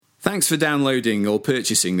Thanks for downloading or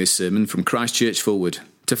purchasing this sermon from Christchurch Fulwood.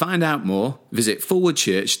 To find out more, visit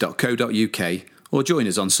fulwoodchurch.co.uk or join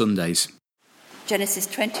us on Sundays. Genesis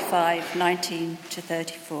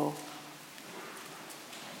 25:19-34.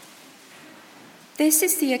 This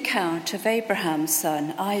is the account of Abraham's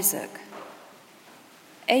son Isaac.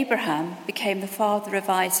 Abraham became the father of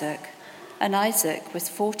Isaac, and Isaac was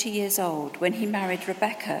 40 years old when he married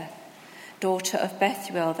Rebekah, daughter of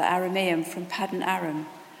Bethuel the Aramean from Paddan Aram,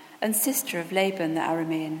 and sister of Laban the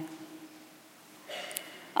Aramean.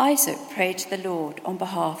 Isaac prayed to the Lord on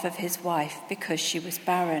behalf of his wife because she was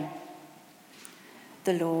barren.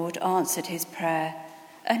 The Lord answered his prayer,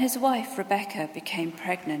 and his wife Rebekah became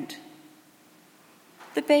pregnant.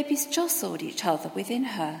 The babies jostled each other within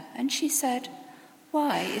her, and she said,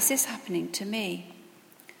 "Why is this happening to me?"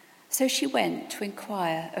 So she went to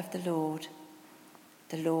inquire of the Lord.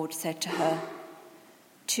 The Lord said to her,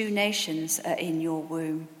 "Two nations are in your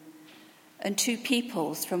womb, and two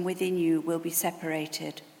peoples from within you will be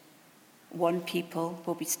separated. One people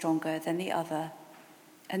will be stronger than the other,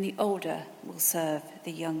 and the older will serve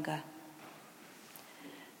the younger."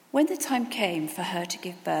 When the time came for her to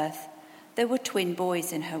give birth, there were twin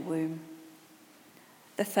boys in her womb.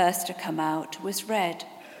 The first to come out was red,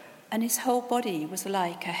 and his whole body was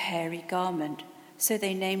like a hairy garment, so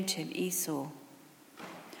they named him Esau.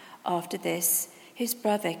 After this, his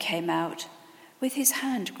brother came out, with his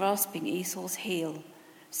hand grasping Esau's heel,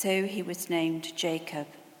 so he was named Jacob.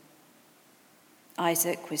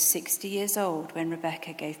 Isaac was 60 years old when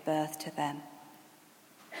Rebekah gave birth to them.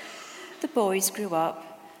 The boys grew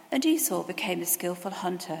up, and Esau became a skillful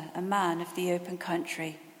hunter, a man of the open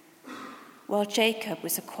country, while Jacob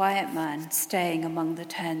was a quiet man staying among the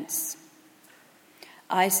tents.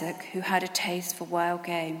 Isaac, who had a taste for wild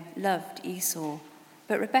game, loved Esau,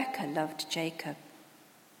 but Rebekah loved Jacob.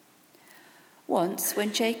 Once,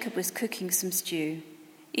 when Jacob was cooking some stew,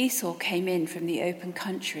 Esau came in from the open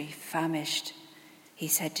country, famished. He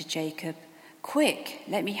said to Jacob, "Quick,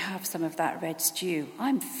 let me have some of that red stew.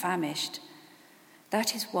 I'm famished."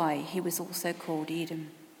 That is why he was also called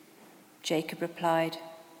Edom. Jacob replied,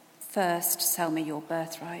 "First, sell me your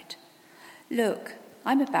birthright." "Look,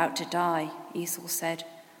 I'm about to die," Esau said.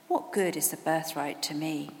 "What good is the birthright to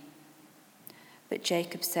me?" But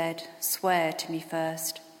Jacob said, "Swear to me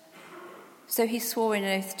first." So he swore an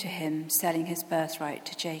oath to him, selling his birthright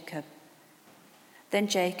to Jacob. Then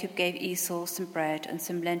Jacob gave Esau some bread and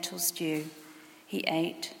some lentil stew. He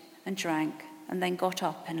ate and drank and then got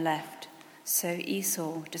up and left. So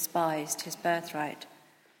Esau despised his birthright.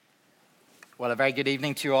 Well, a very good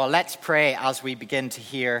evening to you all. Let's pray as we begin to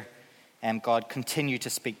hear God continue to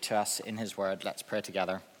speak to us in his word. Let's pray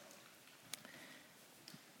together.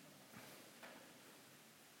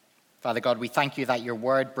 Father God, we thank you that your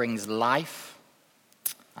word brings life.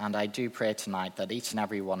 And I do pray tonight that each and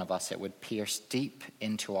every one of us, it would pierce deep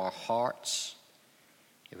into our hearts.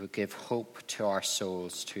 It would give hope to our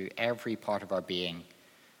souls, to every part of our being.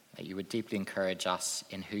 That you would deeply encourage us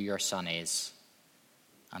in who your Son is.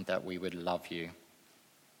 And that we would love you.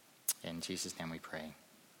 In Jesus' name we pray.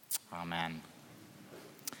 Amen.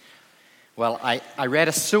 Well, I read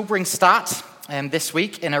a sobering stat this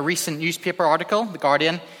week in a recent newspaper article, The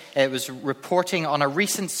Guardian. It was reporting on a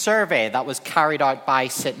recent survey that was carried out by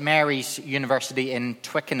St. Mary's University in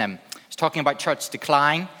Twickenham. It's talking about church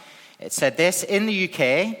decline. It said this: in the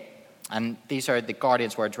UK, and these are the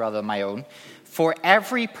Guardian's words rather than my own, for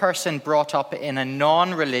every person brought up in a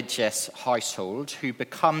non-religious household who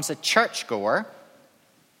becomes a churchgoer,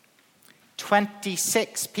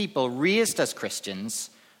 26 people raised as Christians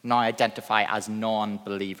now identify as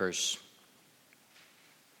non-believers.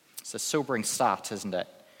 It's a sobering stat, isn't it?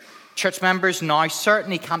 Church members now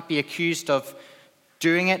certainly can't be accused of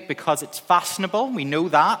doing it because it's fashionable. We know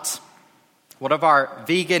that. What of our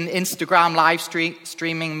vegan Instagram live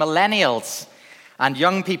streaming millennials and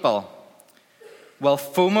young people? Well,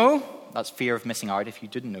 FOMO, that's fear of missing out if you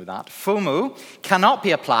didn't know that, FOMO cannot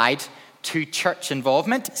be applied to church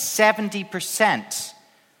involvement. 70%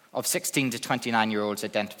 of 16 to 29-year-olds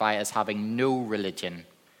identify as having no religion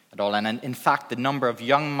at all. And in fact, the number of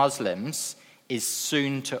young Muslims is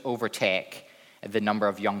soon to overtake the number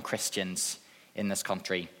of young Christians in this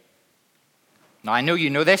country. Now, I know you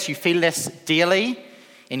know this. You feel this daily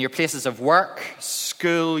in your places of work,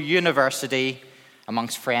 school, university,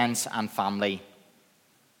 amongst friends and family.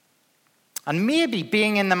 And maybe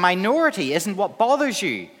being in the minority isn't what bothers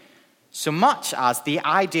you so much as the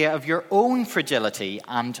idea of your own fragility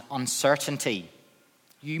and uncertainty.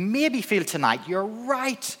 You maybe feel tonight you're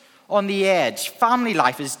right on the edge. Family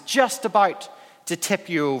life is just about to tip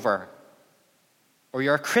you over. Or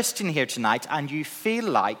you're a Christian here tonight and you feel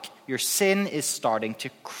like your sin is starting to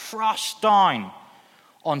crush down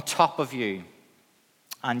on top of you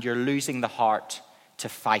and you're losing the heart to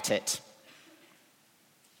fight it.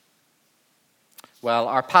 Well,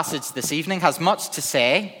 our passage this evening has much to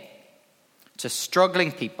say to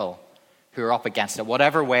struggling people who are up against it,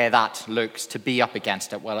 whatever way that looks to be up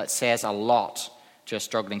against it. Well, it says a lot to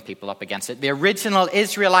struggling people up against it. The original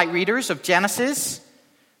Israelite readers of Genesis,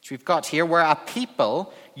 which we've got here, were a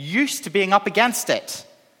people used to being up against it.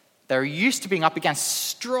 They're used to being up against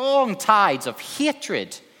strong tides of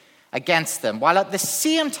hatred against them, while at the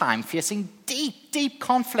same time facing deep, deep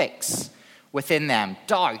conflicts within them.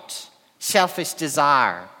 Doubt, selfish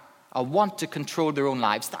desire, a want to control their own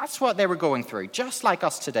lives. That's what they were going through, just like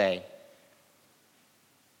us today.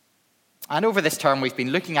 And over this term, we've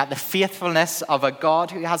been looking at the faithfulness of a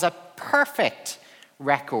God who has a perfect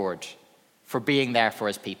record for being there for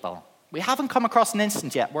his people. We haven't come across an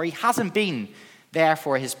instance yet where he hasn't been there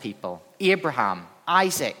for his people. Abraham,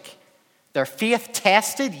 Isaac, their faith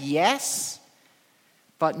tested, yes,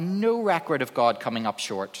 but no record of God coming up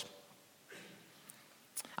short.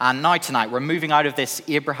 And now tonight, we're moving out of this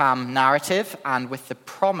Abraham narrative and with the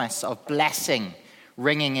promise of blessing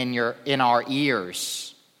ringing in our ears.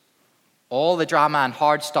 All the drama and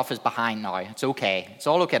hard stuff is behind now. It's okay. It's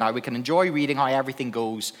all okay now. We can enjoy reading how everything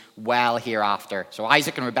goes well hereafter. So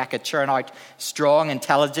Isaac and Rebekah churn out strong,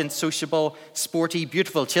 intelligent, sociable, sporty,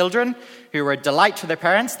 beautiful children who were a delight to their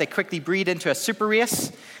parents. They quickly breed into a super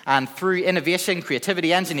race. And through innovation,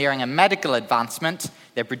 creativity, engineering, and medical advancement,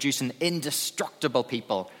 they produce an indestructible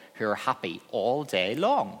people who are happy all day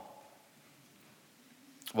long.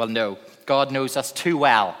 Well, no. God knows us too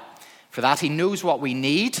well. For that, he knows what we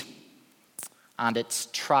need. And it's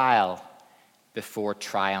trial before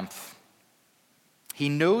triumph. He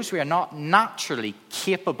knows we are not naturally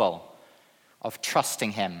capable of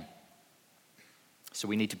trusting him. So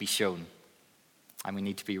we need to be shown. And we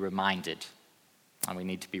need to be reminded. And we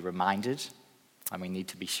need to be reminded. And we need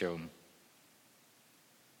to be shown.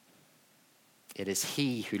 It is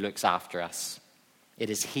he who looks after us. It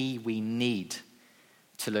is he we need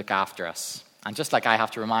to look after us. And just like I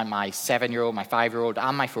have to remind my 7-year-old, my 5-year-old,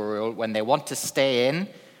 and my 4-year-old, when they want to stay in,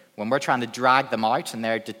 when we're trying to drag them out and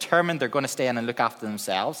they're determined they're going to stay in and look after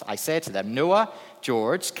themselves, I say to them, Noah,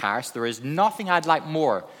 George, Karis, there is nothing I'd like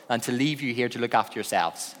more than to leave you here to look after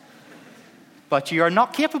yourselves. But you are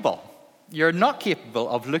not capable. You're not capable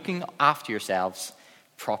of looking after yourselves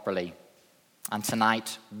properly. And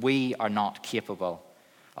tonight, we are not capable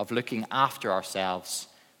of looking after ourselves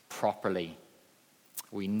properly.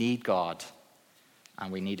 We need God.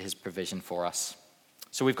 And we need his provision for us.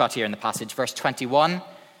 So we've got here in the passage, verse 21.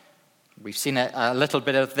 We've seen a little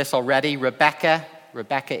bit of this already. Rebekah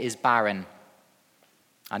is barren.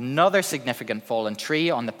 Another significant fallen tree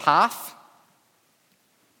on the path.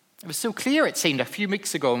 It was so clear, it seemed, a few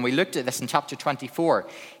weeks ago when we looked at this in chapter 24.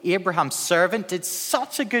 Abraham's servant did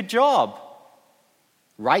such a good job.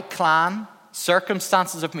 Right clan,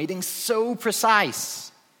 circumstances of meeting so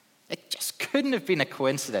precise. It just couldn't have been a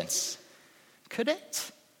coincidence. Could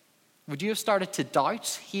it? Would you have started to doubt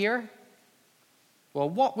here? Well,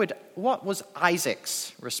 what was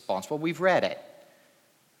Isaac's response? Well, we've read it.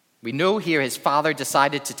 We know here his father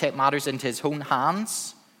decided to take matters into his own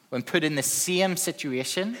hands when put in the same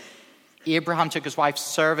situation. Abraham took his wife's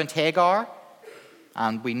servant Hagar,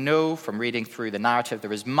 and we know from reading through the narrative there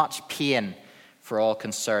was much pain for all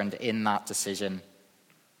concerned in that decision.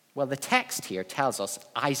 Well, the text here tells us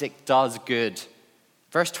Isaac does good.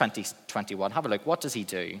 Verse 21, have a look. What does he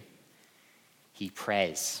do? He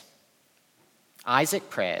prays. Isaac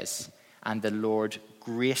prays, and the Lord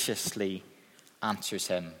graciously answers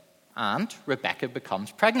him. And Rebekah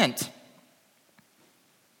becomes pregnant.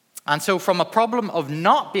 And so from a problem of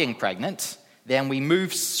not being pregnant, then we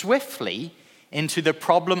move swiftly into the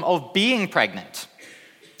problem of being pregnant.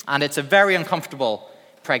 And it's a very uncomfortable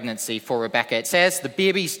pregnancy for Rebekah. It says the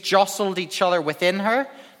babies jostled each other within her.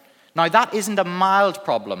 Now, that isn't a mild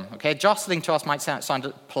problem, okay? Jostling to us might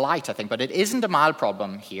sound polite, I think, but it isn't a mild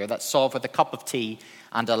problem here that's solved with a cup of tea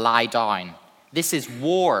and a lie down. This is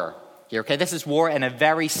war here, okay? This is war in a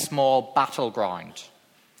very small battleground.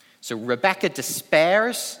 So Rebekah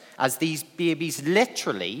despairs as these babies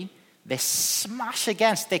literally, they smash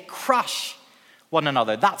against, they crush one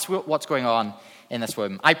another. That's what's going on in this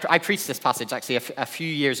womb. I preached this passage actually a few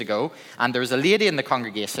years ago, and there was a lady in the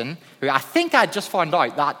congregation who I think I'd just found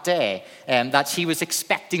out that day that she was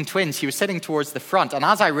expecting twins. She was sitting towards the front, and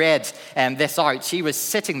as I read this out, she was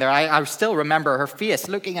sitting there. I still remember her face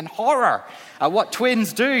looking in horror at what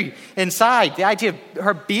twins do inside. The idea of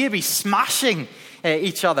her baby smashing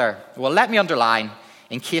each other. Well, let me underline,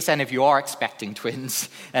 in case any of you are expecting twins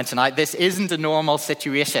and tonight, this isn't a normal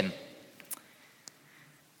situation.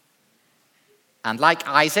 And like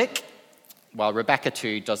Isaac, well, Rebekah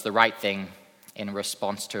too does the right thing in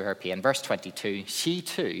response to her pain. Verse 22, she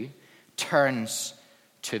too turns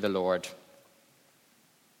to the Lord.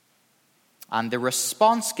 And the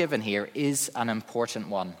response given here is an important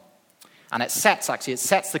one. And it sets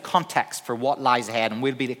the context for what lies ahead. And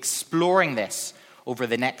we'll be exploring this over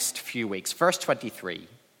the next few weeks. Verse 23,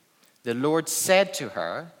 the Lord said to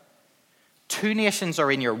her, 2 nations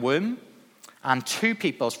are in your womb, and 2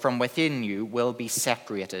 peoples from within you will be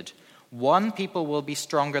separated. One people will be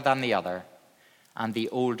stronger than the other, and the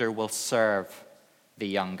older will serve the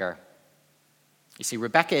younger. You see,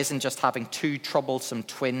 Rebekah isn't just having 2 troublesome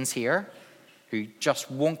twins here who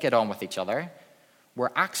just won't get on with each other.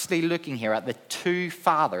 We're actually looking here at the 2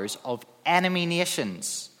 fathers of enemy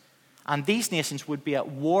nations. And these nations would be at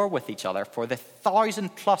war with each other for the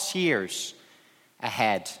 1,000+ years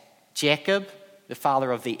ahead. Jacob, the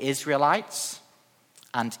father of the Israelites,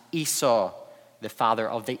 and Esau, the father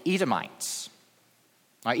of the Edomites.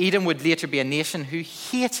 Now, Edom would later be a nation who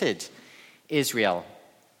hated Israel.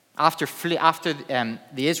 After the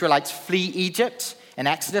Israelites flee Egypt in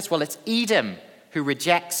Exodus, well, it's Edom who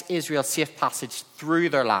rejects Israel's safe passage through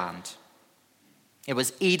their land. It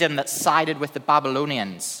was Edom that sided with the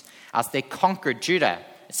Babylonians as they conquered Judah.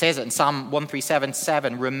 It says it in Psalm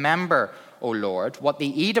 137:7, remember, O Lord, what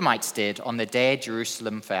the Edomites did on the day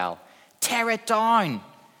Jerusalem fell. Tear it down,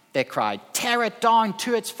 they cried. Tear it down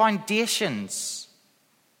to its foundations.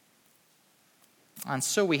 And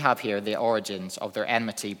so we have here the origins of their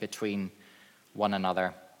enmity between one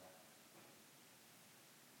another.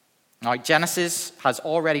 Now, Genesis has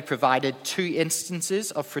already provided 2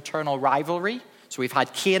 instances of fraternal rivalry. So we've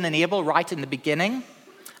had Cain and Abel right in the beginning,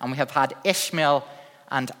 and we have had Ishmael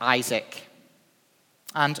and Isaac.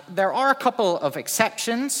 And there are a couple of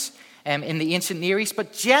exceptions in the ancient Near East,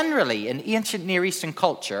 but generally in ancient Near Eastern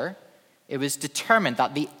culture, it was determined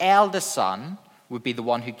that the eldest son would be the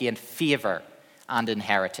one who gained favor and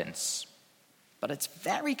inheritance. But it's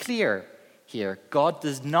very clear here, God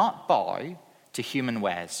does not bow to human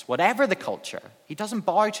ways. Whatever the culture, he doesn't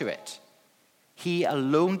bow to it. He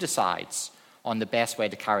alone decides on the best way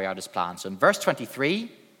to carry out his plan. So in verse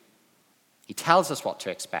 23, he tells us what to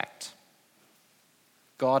expect.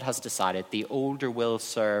 God has decided the older will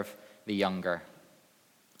serve the younger.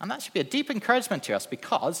 And that should be a deep encouragement to us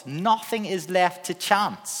because nothing is left to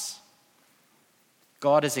chance.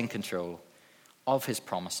 God is in control of his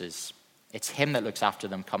promises. It's him that looks after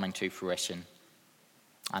them coming to fruition.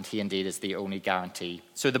 And he indeed is the only guarantee.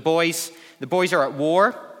 So the boys are at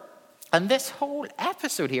war. And this whole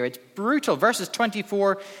episode here, it's brutal. Verses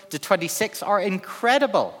 24 to 26 are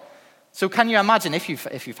incredible. So can you imagine if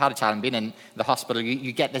you've had a child and been in the hospital,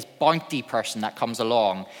 you get this bounty person that comes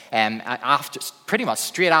along after pretty much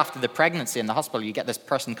straight after the pregnancy in the hospital. You get this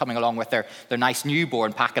person coming along with their nice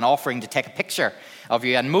newborn pack and offering to take a picture of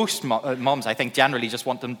you. And most moms, I think, generally just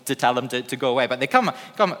want them to tell them to go away. But they come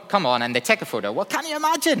on and they take a photo. Well, can you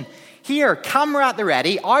imagine? Here, camera at the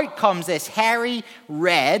ready, out comes this hairy,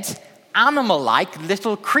 red, animal-like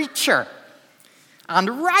little creature.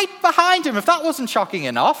 And right behind him, if that wasn't shocking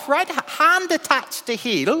enough, right, hand attached to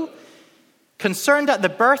heel, concerned that the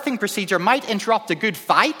birthing procedure might interrupt a good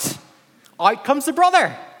fight, out comes the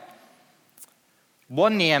brother.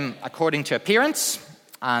 One name according to appearance,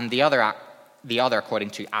 and the other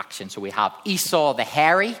according to action. So we have Esau the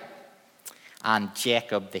hairy, and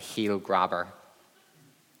Jacob the heel grabber.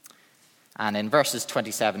 And in verses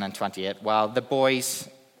 27 and 28, well, the boys,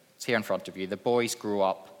 it's here in front of you, the boys grew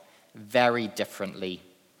up very differently.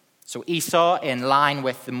 So Esau, in line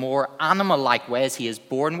with the more animal-like ways he is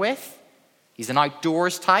born with, he's an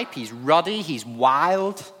outdoors type, he's ruddy, he's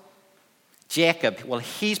wild. Jacob, well,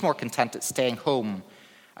 he's more content at staying home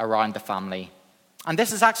around the family. And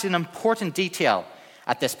this is actually an important detail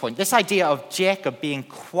at this point. This idea of Jacob being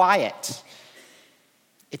quiet,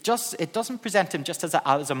 it doesn't present him just as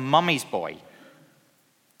a mummy's boy.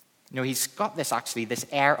 No, he's got this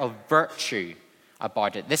air of virtue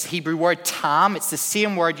about it. This Hebrew word tam, it's the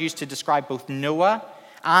same word used to describe both Noah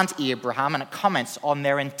and Abraham, and it comments on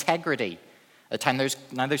their integrity. At the time,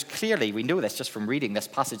 there's clearly, we know this just from reading this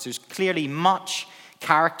passage, there's clearly much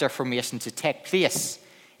character formation to take place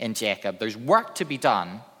in Jacob. There's work to be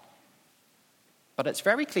done, but it's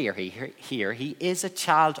very clear here he is a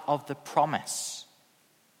child of the promise,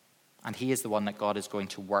 and he is the one that God is going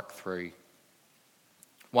to work through.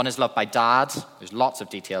 One is loved by dad. There's lots of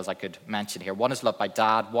details I could mention here. One is loved by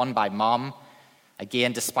dad, one by mom.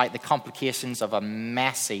 Again, despite the complications of a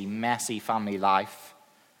messy, messy family life,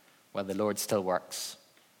 well, the Lord still works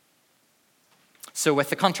So with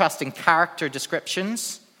the contrasting character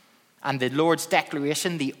descriptions and the Lord's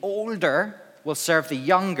declaration, the older will serve the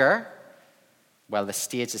younger, well, the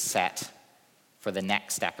stage is set for the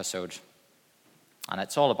next episode. And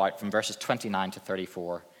it's all about, from verses 29 to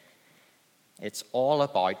 34, it's all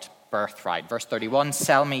about birthright. Verse 31,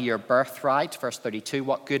 sell me your birthright. Verse 32,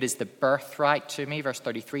 what good is the birthright to me? Verse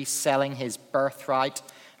 33, selling his birthright.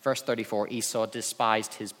 Verse 34, Esau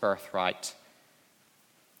despised his birthright.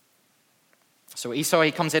 So Esau,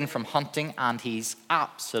 he comes in from hunting and he's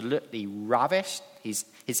absolutely ravished. His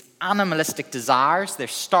animalistic desires, they're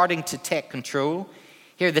starting to take control.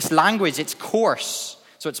 Here, this language, it's coarse.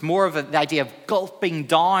 So it's more of the idea of gulping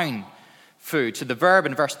down food. So the verb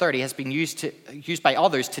in verse 30 has been used by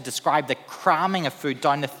others to describe the cramming of food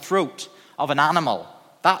down the throat of an animal.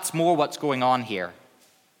 That's more what's going on here.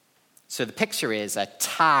 So the picture is a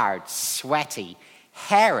tired, sweaty,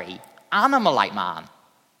 hairy, animal-like man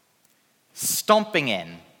stomping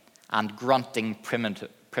in and grunting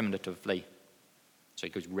primitively. So he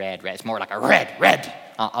goes red. It's more like a red.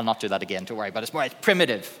 I'll not do that again, don't worry, but it's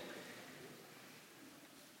primitive.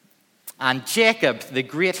 And Jacob, the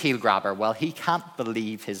great heel grabber, well, he can't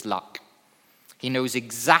believe his luck. He knows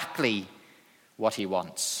exactly what he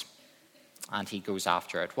wants, and he goes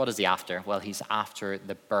after it. What is he after? Well, he's after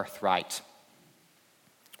the birthright.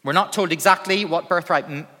 We're not told exactly what birthright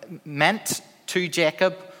meant to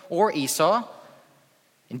Jacob or Esau.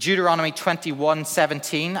 In Deuteronomy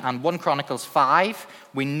 21:17 and 1 Chronicles 5,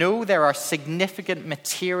 we know there are significant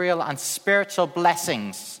material and spiritual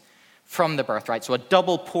blessings from the birthright. So a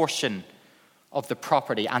double portion of the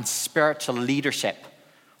property and spiritual leadership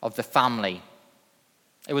of the family.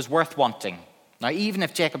 It was worth wanting. Now, even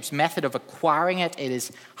if Jacob's method of acquiring it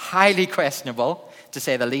is highly questionable, to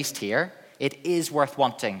say the least here, it is worth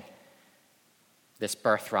wanting this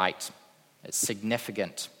birthright. It's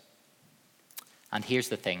significant. And here's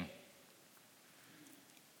the thing.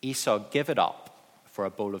 Esau gave it up for a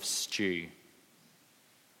bowl of stew.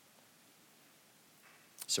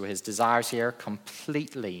 So his desires here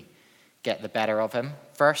completely get the better of him.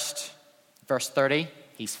 First, verse 30,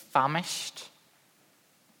 he's famished.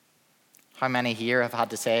 How many here have had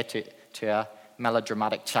to say to a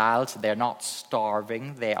melodramatic child, they're not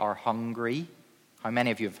starving, they are hungry? How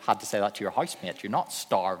many of you have had to say that to your housemate? You're not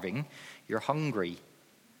starving, you're hungry.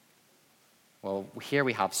 Well, here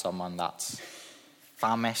we have someone that's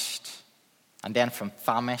famished. And then from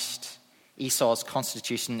famished, Esau's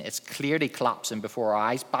constitution is clearly collapsing before our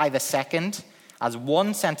eyes. By the second, as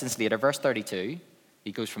one sentence later, verse 32,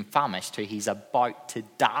 he goes from famished to he's about to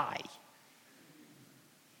die.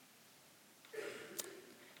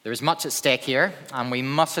 There is much at stake here, and we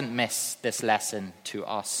mustn't miss this lesson to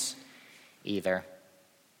us either.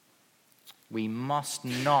 We must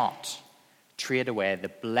not trade away the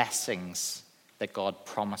blessings that God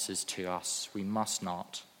promises to us. We must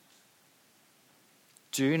not.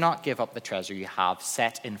 Do not give up the treasure you have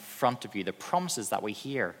set in front of you, the promises that we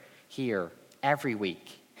hear here every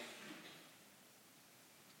week.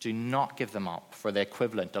 Do not give them up for the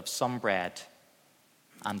equivalent of some bread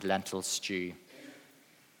and lentil stew.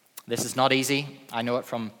 This is not easy. I know it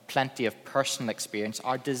from plenty of personal experience.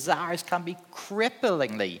 Our desires can be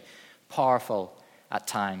cripplingly powerful at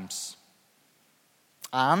times.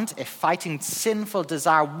 And if fighting sinful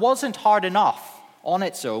desire wasn't hard enough on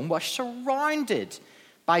its own, we're surrounded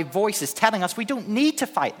by voices telling us we don't need to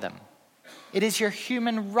fight them. It is your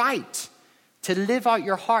human right to live out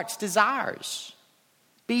your heart's desires.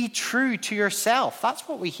 Be true to yourself. That's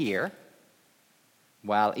what we hear.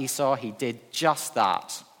 Well, Esau, he did just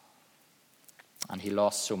that. And he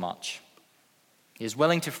lost so much. He is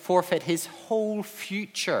willing to forfeit his whole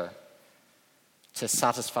future to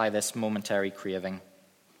satisfy this momentary craving.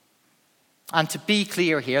 And to be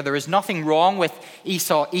clear here, there is nothing wrong with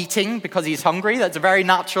Esau eating because he's hungry. That's a very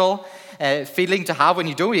natural feeling to have when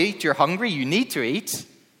you don't eat. You're hungry, you need to eat.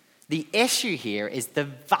 The issue here is the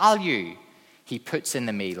value he puts in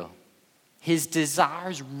the meal. His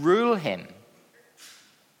desires rule him.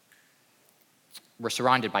 We're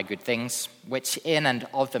surrounded by good things, which in and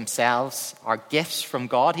of themselves are gifts from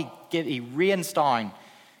God. He rains down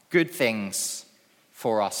good things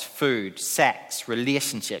for us: food, sex,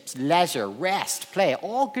 relationships, leisure, rest, play,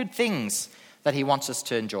 all good things that he wants us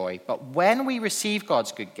to enjoy. But when we receive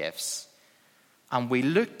God's good gifts and we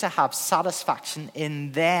look to have satisfaction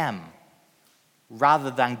in them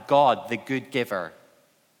rather than God, the good giver,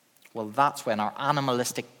 well, that's when our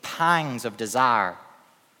animalistic pangs of desire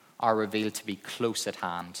are revealed to be close at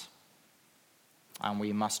hand. And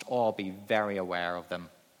we must all be very aware of them.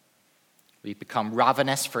 We become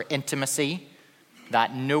ravenous for intimacy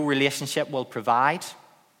that no relationship will provide.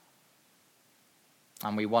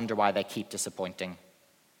 and we wonder why they keep disappointing.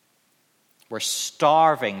 We're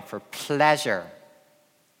starving for pleasure,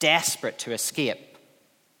 desperate to escape.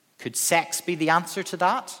 Could sex be the answer to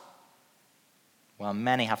that? Well,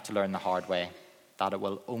 many have to learn the hard way that it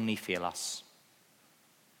will only fail us.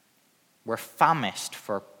 We're famished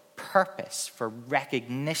for purpose, for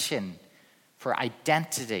recognition, for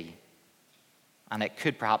identity. And it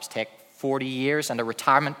could perhaps take 40 years and a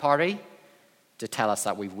retirement party to tell us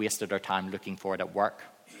that we've wasted our time looking for it at work.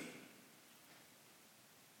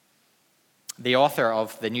 The author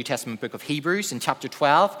of the New Testament book of Hebrews in chapter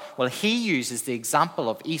 12, well, he uses the example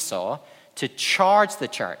of Esau to charge the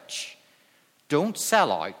church. Don't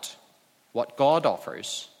sell out what God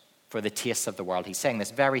offers for the tastes of the world. He's saying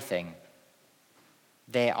this very thing.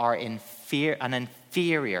 They are an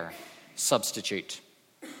inferior substitute.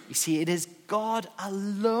 You see, it is God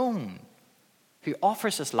alone who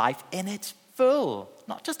offers us life in its full,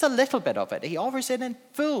 not just a little bit of it. He offers it in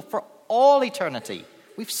full for all eternity.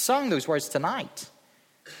 We've sung those words tonight.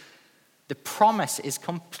 The promise is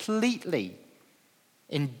completely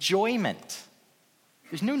enjoyment.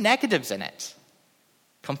 There's no negatives in it.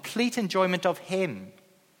 Complete enjoyment of him.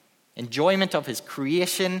 Enjoyment of his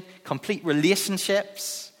creation, complete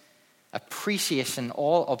relationships, appreciation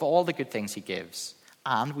of all the good things he gives.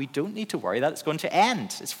 And we don't need to worry that it's going to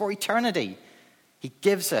end. It's for eternity. He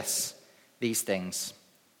gives us these things.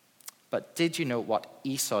 But did you know what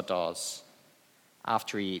Esau does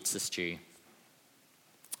after he eats the stew?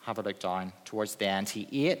 Have a look down towards the end.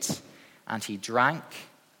 He ate and he drank.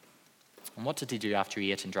 And what did he do after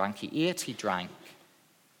he ate and drank? He ate, he drank,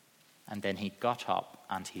 and then he got up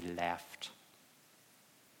and he left.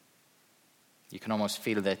 You can almost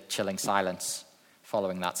feel the chilling silence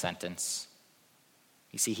following that sentence.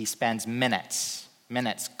 You see, he spends minutes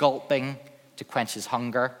gulping to quench his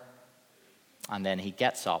hunger, and then he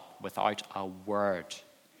gets up without a word.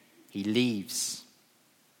 He leaves.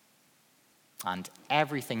 And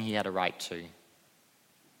everything he had a right to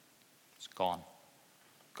is gone.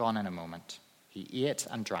 Gone in a moment. He ate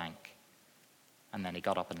and drank, and then he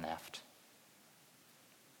got up and left.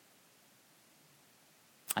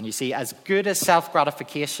 And you see, as good as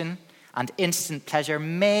self-gratification and instant pleasure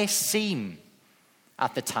may seem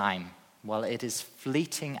at the time, well, it is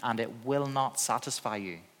fleeting and it will not satisfy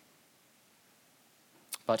you.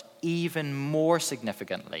 But even more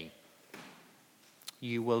significantly,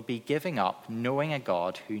 you will be giving up knowing a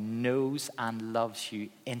God who knows and loves you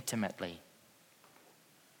intimately.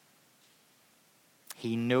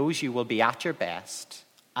 He knows you will be at your best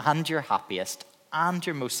and your happiest and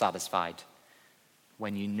your most satisfied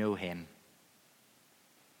when you know him.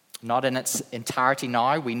 Not in its entirety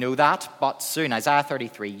now, we know that, but soon, Isaiah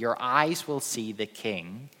 33, your eyes will see the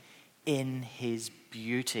King in his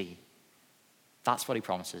beauty. That's what he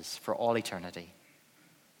promises for all eternity.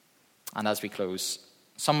 And as we close,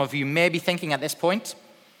 some of you may be thinking at this point,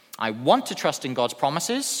 I want to trust in God's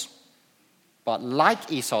promises, but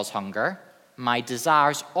like Esau's hunger, my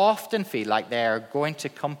desires often feel like they're going to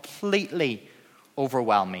completely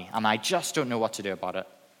overwhelm me, and I just don't know what to do about it.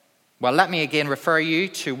 Well, let me again refer you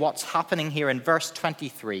to what's happening here in verse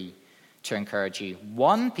 23 to encourage you.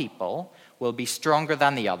 One people will be stronger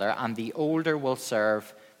than the other, and the older will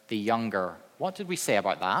serve the younger. What did we say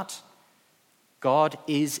about that? God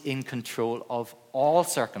is in control of all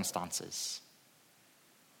circumstances.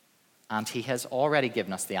 And he has already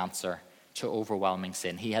given us the answer to overwhelming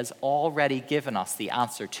sin. He has already given us the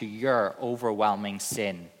answer to your overwhelming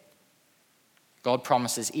sin. God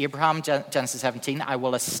promises Abraham, Genesis 17, I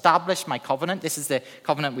will establish my covenant. This is the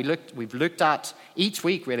covenant we've looked at each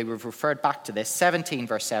week, really. We've referred back to this. 17,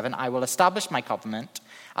 verse 7, I will establish my covenant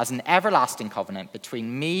as an everlasting covenant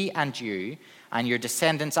between me and you and your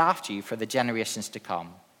descendants after you for the generations to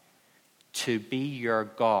come, to be your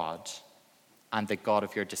God and the God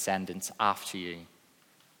of your descendants after you.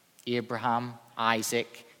 Abraham,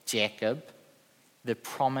 Isaac, Jacob, the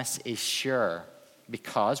promise is sure.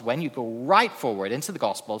 Because when you go right forward into the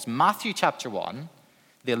Gospels, Matthew chapter 1,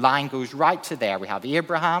 the line goes right to there. We have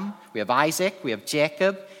Abraham, we have Isaac, we have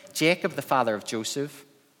Jacob. Jacob, the father of Joseph,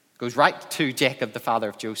 goes right to Jacob, the father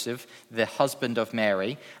of Joseph, the husband of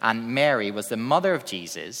Mary. And Mary was the mother of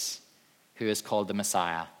Jesus, who is called the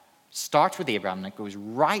Messiah. Starts with Abraham and it goes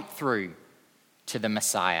right through to the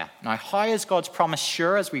Messiah. Now, how is God's promise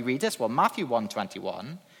sure as we read this? Well, Matthew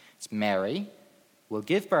 1:21, it's Mary will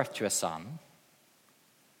give birth to a son,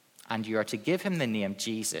 and you are to give him the name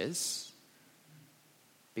Jesus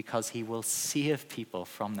because he will save people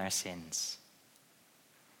from their sins.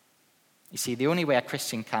 You see, the only way a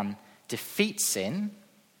Christian can defeat sin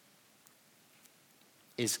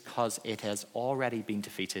is because it has already been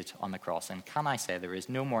defeated on the cross. And can I say, there is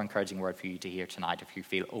no more encouraging word for you to hear tonight if you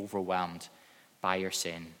feel overwhelmed by your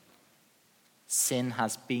sin. Sin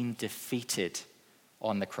has been defeated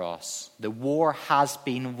on the cross. The war has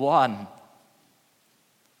been won.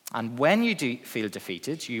 And when you do feel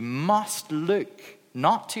defeated, you must look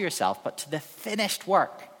not to yourself, but to the finished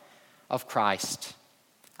work of Christ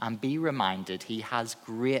and be reminded he has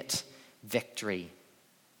great victory.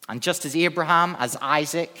 And just as Abraham, as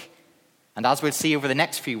Isaac, and as we'll see over the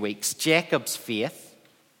next few weeks, Jacob's faith,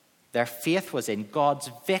 their faith was in God's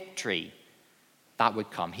victory that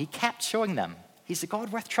would come. He kept showing them he's a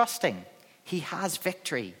God worth trusting. He has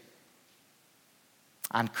victory.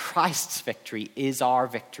 And Christ's victory is our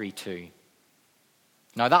victory too.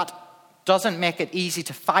 Now that doesn't make it easy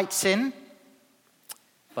to fight sin,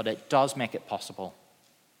 but it does make it possible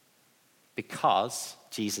because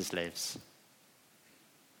Jesus lives.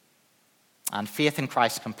 And faith in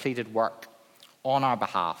Christ's completed work on our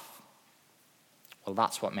behalf, well,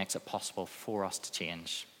 that's what makes it possible for us to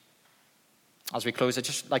change. As we close, I'd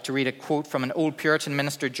just like to read a quote from an old Puritan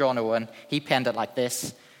minister, John Owen. He penned it like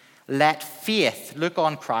this: "Let faith look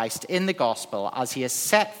on Christ in the gospel as he is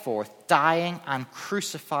set forth, dying and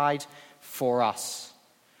crucified for us.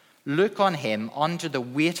 Look on him under the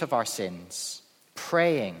weight of our sins,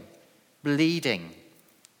 praying, bleeding,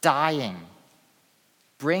 dying.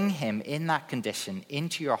 Bring him in that condition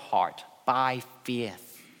into your heart by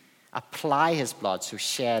faith. Apply his blood so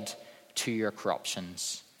shed to your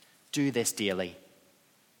corruptions. Do this daily."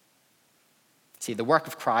 See, the work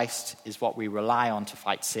of Christ is what we rely on to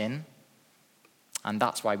fight sin, and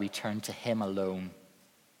that's why we turn to him alone.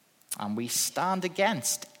 And we stand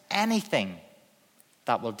against anything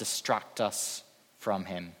that will distract us from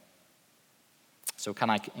him. So can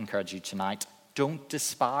I encourage you tonight? Don't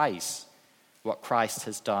despise what Christ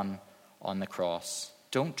has done on the cross.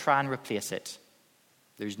 Don't try and replace it.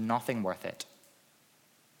 There's nothing worth it.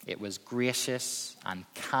 It was gracious and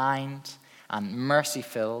kind and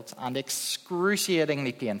mercy-filled and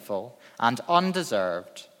excruciatingly painful and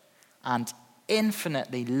undeserved and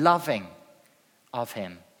infinitely loving of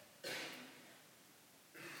him.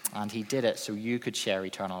 And he did it so you could share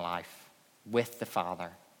eternal life with the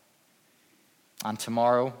Father. And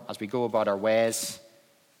tomorrow, as we go about our ways,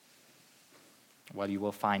 well, you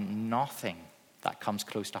will find nothing that comes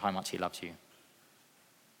close to how much he loves you.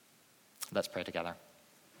 Let's pray together.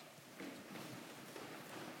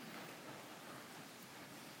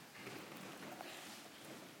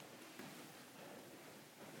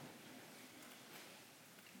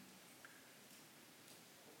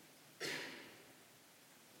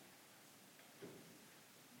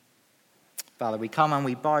 Father, we come and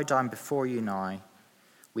we bow down before you now.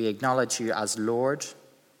 We acknowledge you as Lord,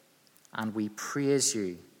 and we praise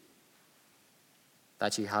you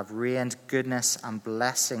that you have rained goodness and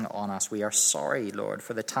blessing on us. We are sorry, Lord,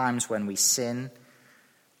 for the times when we sin,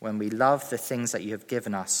 when we love the things that you have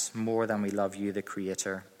given us more than we love you, the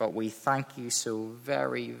Creator. But we thank you so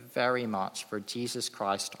very, very much for Jesus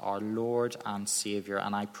Christ, our Lord and Savior.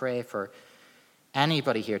 And I pray for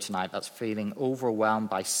anybody here tonight that's feeling overwhelmed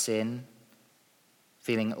by sin,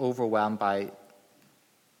 feeling overwhelmed by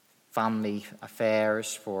family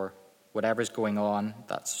affairs, for whatever's going on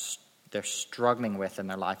that's they're struggling with in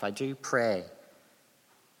their life. I do pray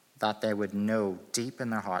that they would know deep in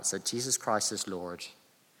their hearts that Jesus Christ is Lord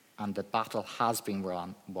and the battle has been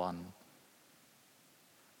won.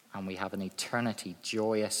 And we have an eternity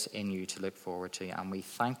joyous in you to look forward to. And we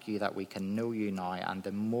thank you that we can know you now. And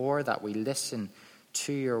the more that we listen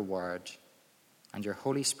to your word and your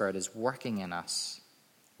Holy Spirit is working in us,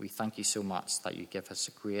 we thank you so much that you give us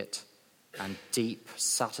a great and deep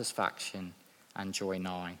satisfaction and joy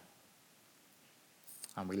now.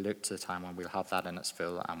 And we look to the time when we'll have that in its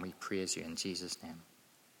full, and we praise you in Jesus' name.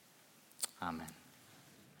 Amen.